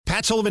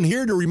Matt Sullivan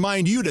here to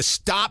remind you to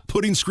stop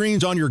putting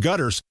screens on your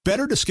gutters.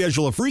 Better to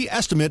schedule a free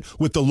estimate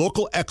with the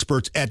local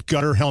experts at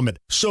Gutter Helmet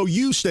so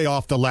you stay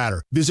off the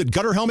ladder. Visit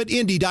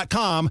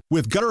GutterHelmetIndy.com.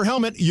 With Gutter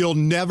Helmet, you'll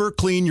never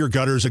clean your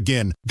gutters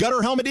again.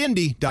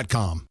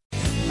 GutterHelmetIndy.com.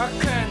 I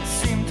can't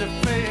seem to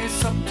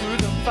face up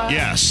to the fight.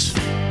 Yes.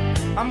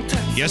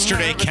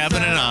 Yesterday,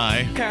 Kevin and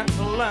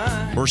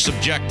I were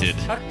subjected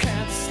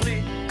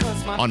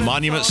on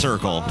Monument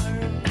Circle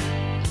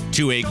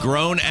to a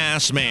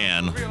grown-ass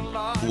man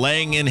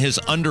laying in his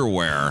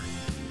underwear,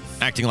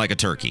 acting like a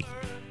turkey.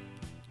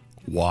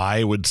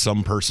 Why would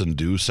some person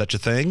do such a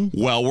thing?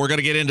 Well, we're going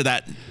to get into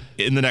that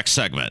in the next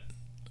segment.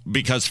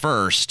 Because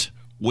first,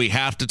 we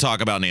have to talk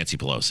about Nancy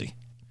Pelosi.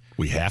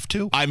 We have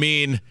to? I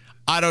mean,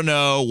 I don't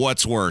know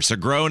what's worse. A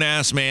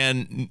grown-ass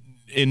man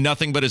in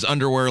nothing but his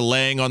underwear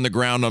laying on the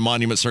ground on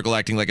Monument Circle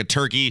acting like a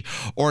turkey,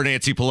 or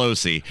Nancy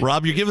Pelosi.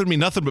 Rob, you're giving me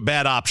nothing but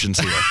bad options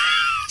here.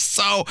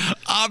 So,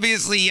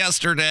 obviously,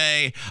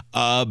 yesterday,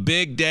 a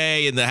big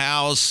day in the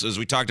House, as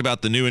we talked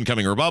about the new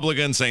incoming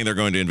Republicans saying they're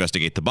going to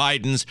investigate the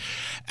Bidens.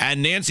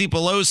 And Nancy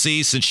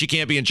Pelosi, since she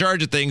can't be in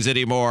charge of things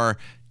anymore,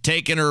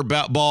 taking her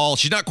ball.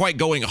 She's not quite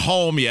going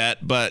home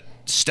yet, but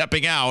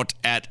stepping out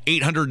at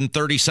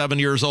 837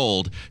 years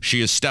old.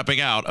 She is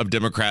stepping out of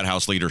Democrat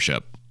House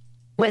leadership.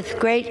 With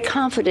great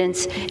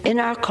confidence in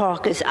our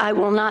caucus, I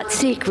will not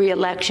seek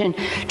re-election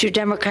to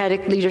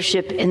Democratic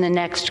leadership in the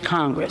next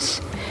Congress.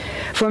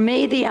 For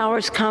me, the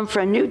hour's come for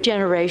a new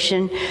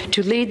generation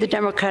to lead the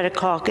Democratic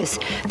caucus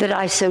that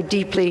I so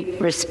deeply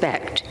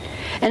respect.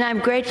 And I'm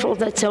grateful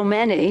that so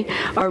many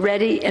are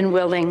ready and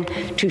willing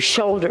to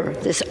shoulder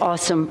this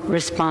awesome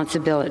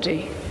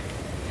responsibility.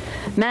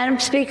 Madam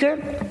Speaker,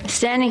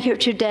 standing here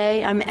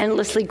today, I'm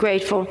endlessly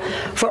grateful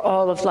for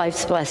all of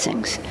life's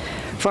blessings.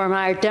 For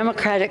my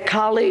Democratic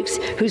colleagues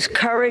whose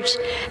courage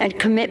and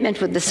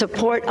commitment with the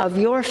support of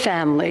your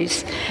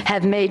families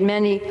have made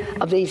many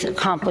of these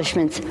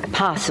accomplishments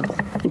possible.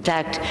 In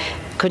fact,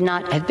 could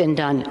not have been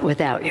done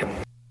without you.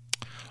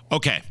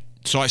 Okay.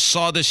 So I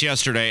saw this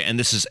yesterday, and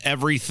this is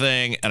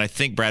everything. And I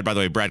think, Brad, by the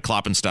way, Brad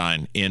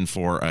Kloppenstein in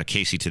for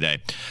Casey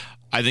today.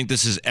 I think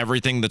this is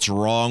everything that's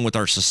wrong with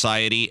our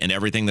society and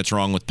everything that's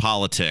wrong with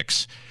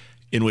politics,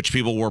 in which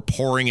people were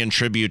pouring in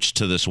tributes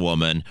to this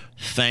woman,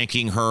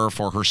 thanking her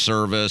for her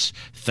service,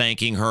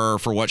 thanking her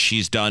for what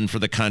she's done for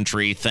the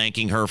country,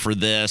 thanking her for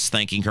this,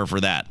 thanking her for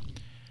that.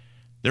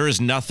 There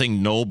is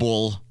nothing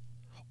noble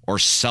or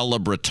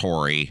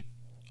celebratory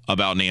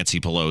about Nancy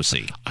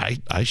Pelosi.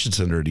 I should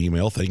send her an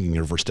email thanking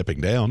her for stepping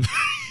down.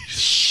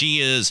 She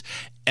is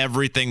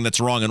everything that's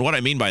wrong. And what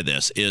I mean by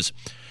this is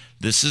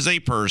a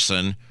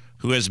person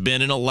who has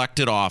been in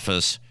elected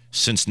office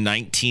since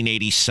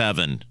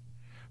 1987.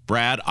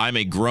 Brad, I'm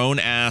a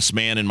grown-ass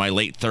man in my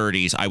late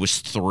 30s. I was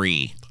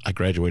 3. I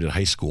graduated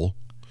high school.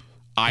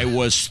 I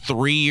was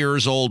 3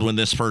 years old when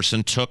this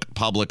person took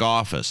public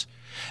office.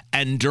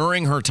 And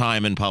during her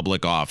time in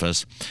public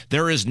office,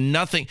 there is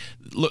nothing.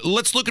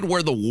 Let's look at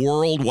where the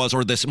world was,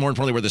 or this, more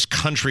importantly, where this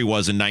country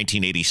was in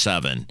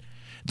 1987.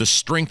 The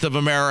strength of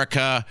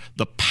America,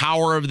 the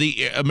power of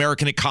the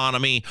American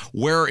economy,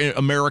 where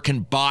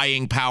American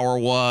buying power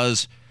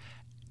was,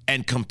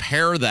 and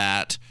compare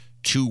that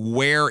to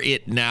where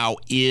it now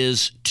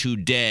is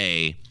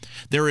today.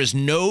 There is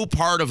no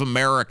part of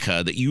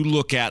America that you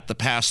look at the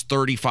past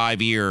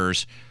 35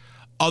 years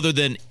other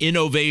than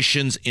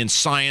innovations in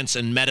science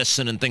and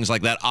medicine and things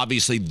like that.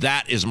 Obviously,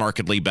 that is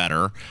markedly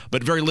better,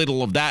 but very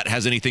little of that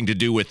has anything to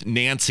do with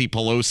Nancy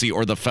Pelosi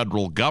or the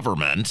federal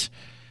government.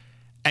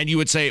 And you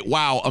would say,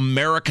 wow,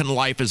 American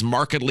life is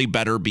markedly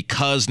better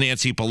because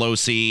Nancy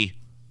Pelosi,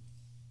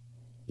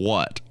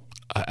 what?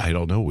 I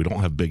don't know. We don't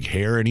have big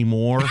hair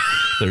anymore.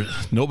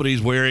 Nobody's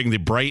wearing the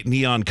bright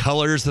neon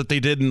colors that they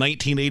did in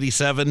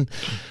 1987.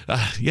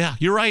 Yeah,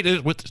 you're right.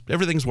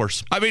 Everything's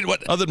worse. I mean,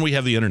 what? Other than we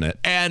have the internet.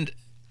 And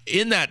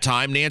in that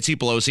time, Nancy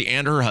Pelosi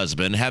and her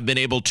husband have been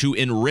able to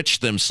enrich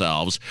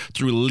themselves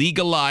through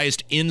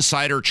legalized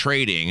insider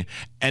trading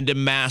and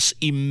amass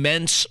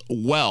immense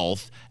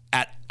wealth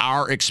at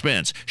our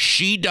expense.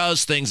 She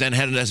does things and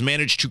has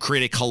managed to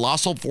create a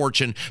colossal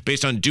fortune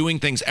based on doing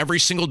things every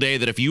single day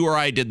that if you or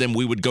I did them,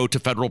 we would go to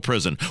federal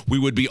prison. We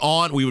would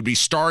be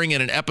starring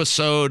in an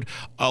episode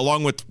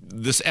along with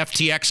this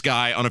FTX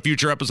guy on a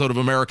future episode of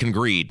American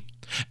Greed.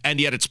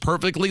 And yet it's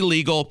perfectly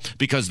legal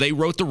because they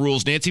wrote the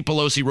rules. Nancy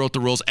Pelosi wrote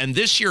the rules. And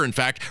this year, in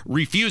fact,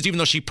 refused, even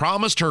though she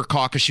promised her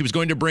caucus she was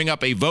going to bring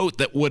up a vote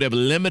that would have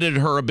limited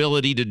her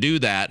ability to do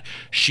that.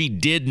 She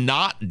did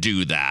not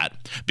do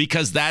that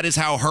because that is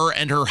how her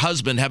and her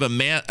husband have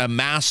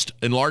amassed,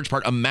 in large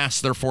part,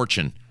 amassed their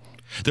fortune.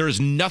 There is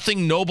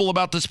nothing noble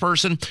about this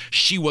person.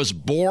 She was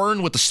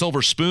born with a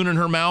silver spoon in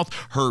her mouth.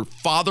 Her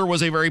father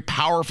was a very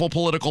powerful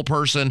political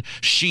person.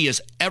 She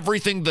is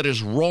everything that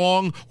is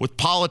wrong with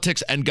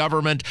politics and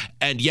government,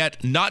 and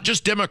yet not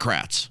just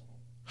Democrats,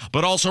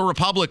 but also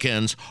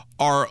Republicans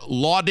are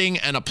lauding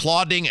and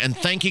applauding and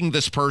thanking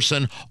this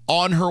person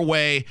on her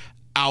way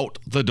out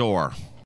the door.